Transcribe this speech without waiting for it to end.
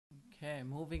Okay,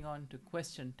 moving on to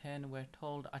question 10, we're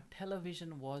told a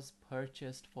television was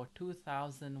purchased for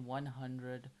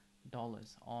 $2,100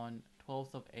 on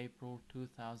 12th of April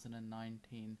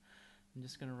 2019. I'm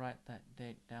just going to write that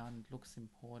date down, it looks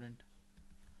important.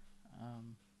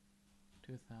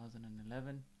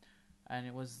 2011, and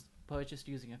it was purchased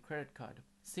using a credit card.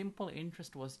 Simple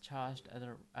interest was charged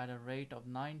at a rate of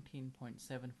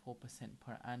 19.74%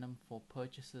 per annum for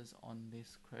purchases on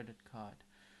this credit card.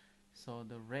 So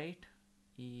the rate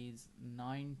is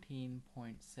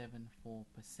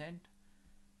 19.74%,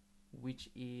 which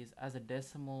is, as a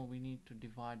decimal, we need to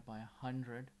divide by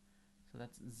 100. So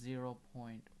that's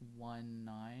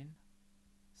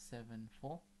 0.1974.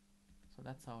 So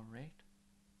that's our rate.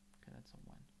 Okay, that's a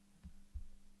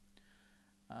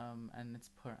 1. And it's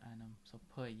per annum, so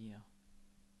per year.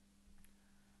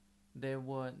 There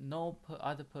were no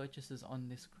other purchases on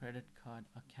this credit card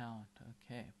account.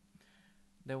 Okay.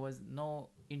 There was no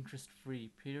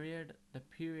interest-free period. The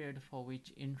period for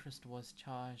which interest was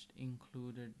charged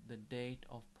included the date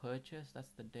of purchase,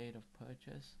 that's the date of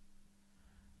purchase,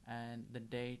 and the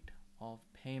date of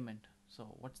payment.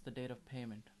 So what's the date of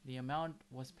payment? The amount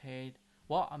was paid,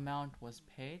 what amount was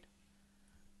paid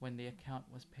when the account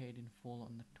was paid in full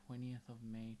on the 20th of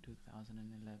May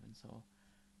 2011. So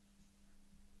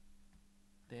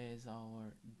there's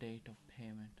our date of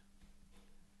payment.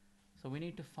 So we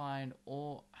need to find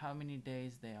how many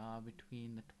days there are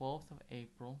between the 12th of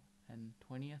April and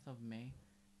 20th of May,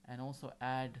 and also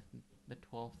add the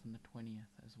 12th and the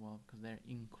 20th as well, because they're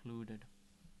included.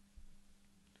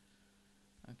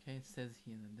 Okay, it says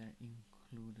here that they're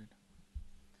included.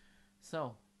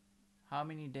 So how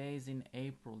many days in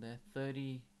April? There are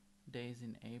 30 days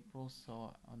in April,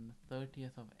 so on the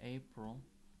 30th of April,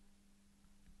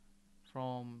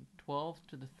 from 12th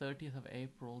to the 30th of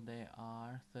April, there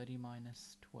are 30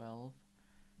 minus 12.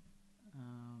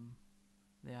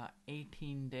 There are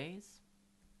 18 days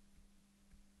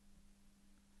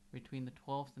between the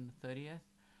 12th and the 30th,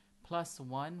 plus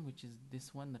 1, which is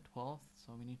this one, the 12th,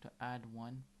 so we need to add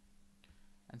 1.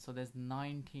 And so there's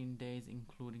 19 days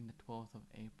including the 12th of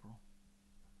April.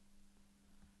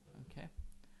 Okay.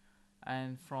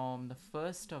 And from the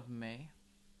 1st of May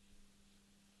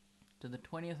to the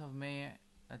 20th of May,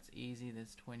 that's easy,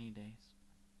 there's 20 days.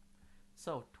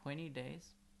 So 20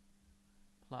 days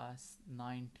plus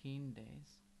 19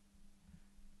 days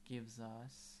gives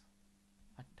us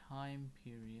a time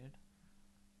period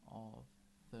of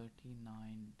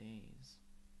 39 days.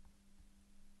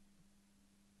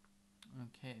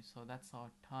 Okay, so that's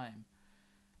our time.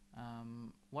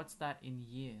 What's that in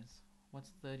years?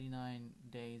 What's 39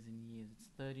 days in years? It's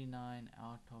 39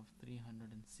 out of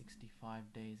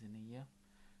 365 days in a year.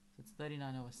 So it's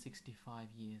 39 over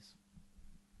 65 years.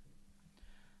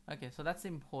 Okay, so that's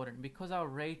important. Because our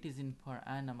rate is in per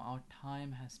annum, our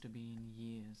time has to be in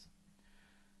years.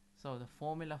 So the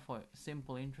formula for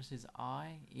simple interest is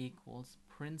I equals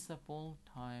principal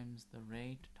times the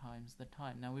rate times the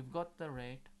time. Now we've got the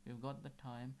rate, we've got the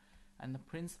time, and the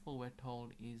principal, we're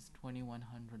told, is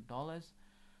 $2,100.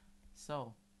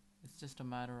 So it's just a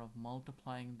matter of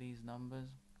multiplying these numbers.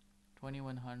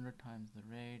 2,100 times the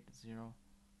rate,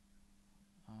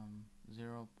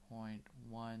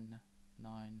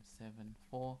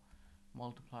 0.1974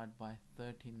 multiplied by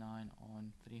 39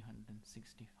 on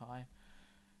 365.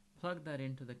 Plug that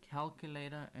into the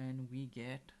calculator and we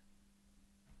get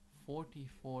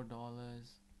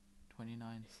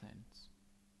 $44.29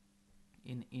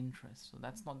 in interest. So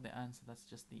that's not the answer, that's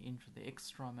just the interest, the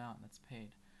extra amount that's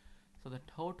paid. So the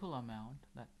total amount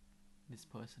that this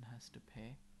person has to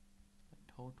pay, the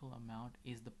total amount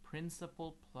is the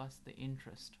principal plus the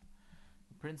interest.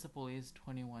 The principal is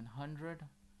 $2,100,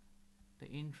 the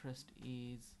interest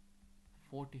is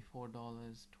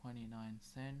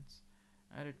 $44.29.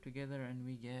 Add it together and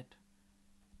we get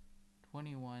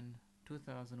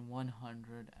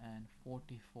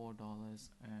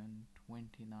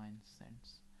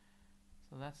 $2,144.29.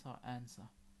 So that's our answer,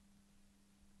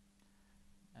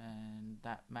 and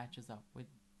that matches up with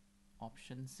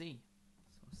option C.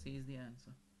 So C is the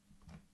answer.